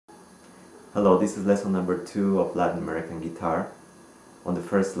Hello, this is lesson number 2 of Latin American guitar. On the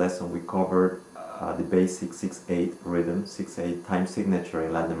first lesson we covered the basic 6/8 rhythm, 6/8 time signature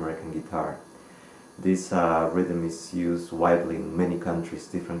in Latin American guitar. This rhythm is used widely in many countries,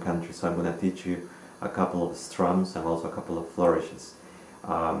 different countries, so I'm going to teach you a couple of strums and also a couple of flourishes.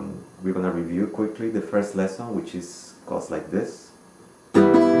 We're going to review quickly the first lesson, which goes like this.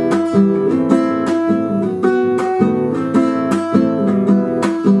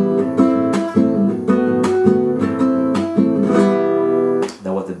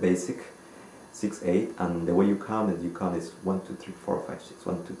 Basic 6/8, and the way you count is 1 2 3 4 5 6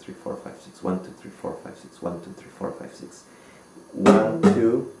 1 2 3 4 5 6 1 2 3 4 5 6 1 2 3 4 5 6 1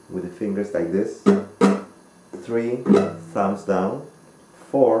 2 with the fingers like this, 3 thumbs down,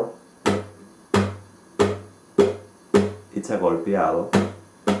 4 it's a golpeado.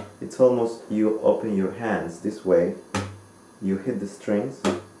 It's almost you open your hands this way, you hit the strings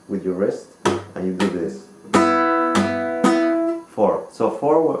with your wrist and you do this. 4. So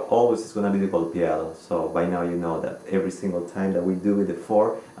 4 always is going to be the golpeado. So by now you know that every single time that we do with the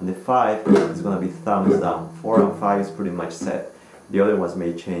 4 and the 5 is going to be thumbs down. 4 and 5 is pretty much set. The other ones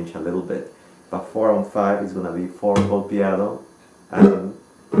may change a little bit, but 4 and 5 is going to be 4 golpeado and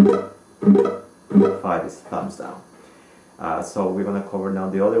 5 is thumbs down. So we're going to cover now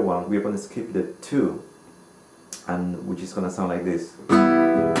the other one. We're going to skip the 2, and which is going to sound like this.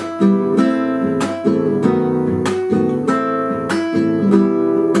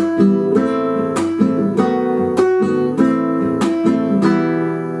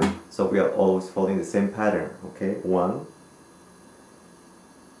 We are always following the same pattern, okay? 1,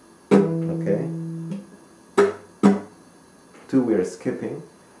 okay? 2 we are skipping,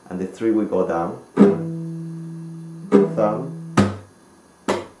 and the 3 we go down. Thumb,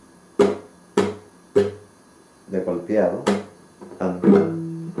 the golpeado, and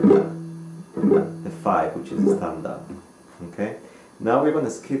the 5, which is the thumb down, okay? Now we're going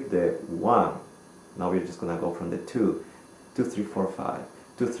to skip the 1. Now we're just going to go from the 2, 2 3 4 5.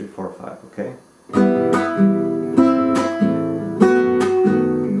 2 3 4 5, okay?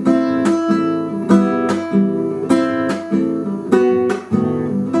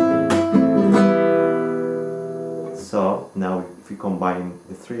 So now if we combine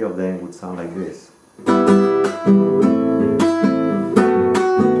the 3 of them, it would sound like this.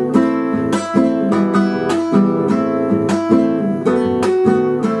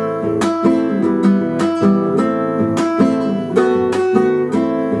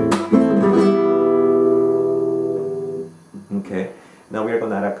 Now we are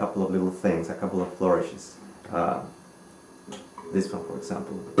going to add a couple of little things, a couple of flourishes. This one, for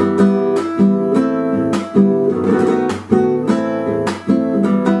example.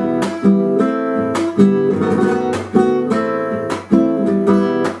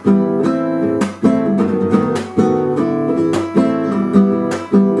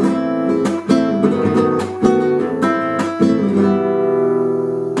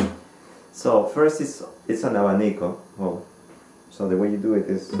 So first it's an abanico. Oh. So the way you do it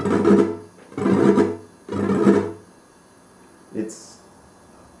is, it's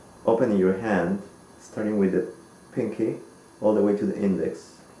opening your hand, starting with the pinky, all the way to the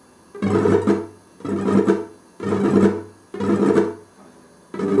index.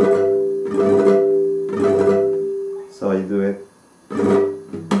 So you do it.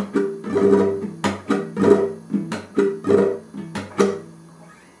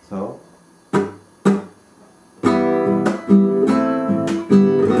 So.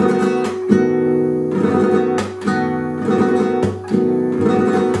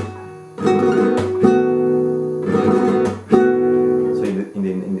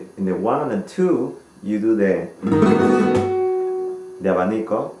 In the 1 and 2, you do the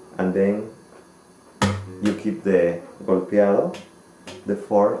abanico, and then you keep the golpeado, the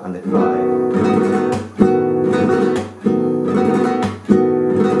 4 and the 5.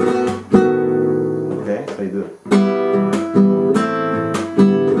 Okay, so you do it.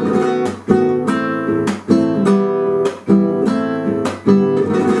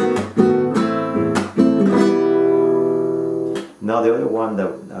 Now the other one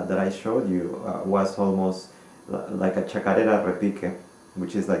that I showed you was almost like a chacarera repique,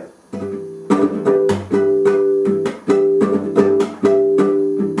 which is like.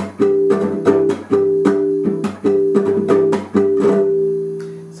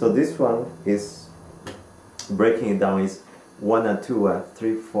 So this one is breaking it down is 1 and 2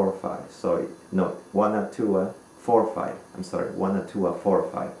 3 4 5. So no, 1 and 2 4 5. I'm sorry, 1 and 2 4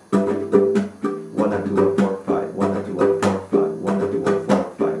 5. 1 and 2 4 5. 1 and 2 4 5. 1 and 2 4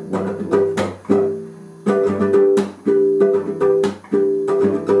 5. 1 and 2 4 5.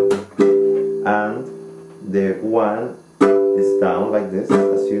 the 1 is down like this,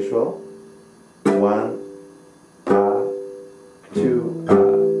 as usual. 1, 2,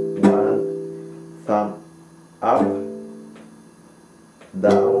 1, thumb up,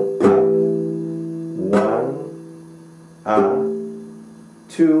 down, up, 1,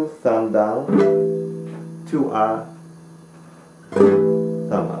 2, thumb down, 2,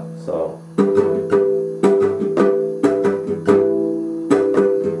 thumb up. So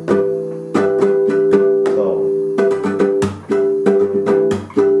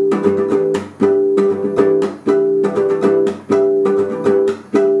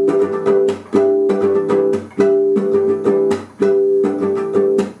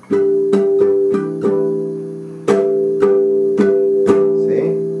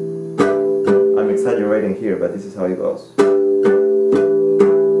exaggerating here, but this is how it goes. 1,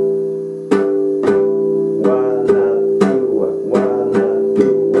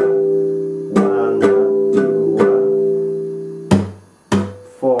 2,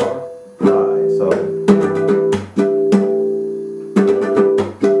 4, 5. So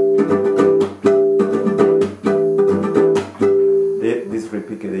this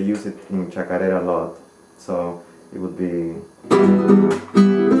repique, they use it in chacarera a lot. So it would be.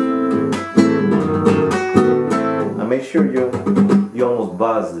 Make sure you almost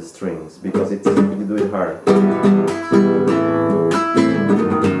buzz the strings, because you do it hard.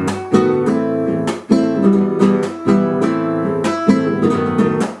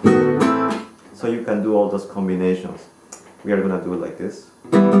 So you can do all those combinations. We are gonna do it like this.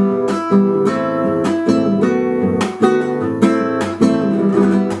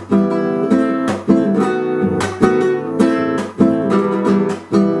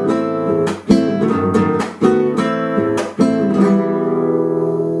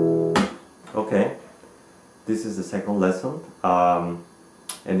 Okay, this is the second lesson.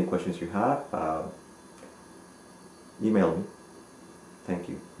 Any questions you have, email me. Thank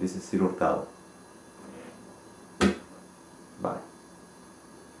you. This is Ciro Hurtado. Bye.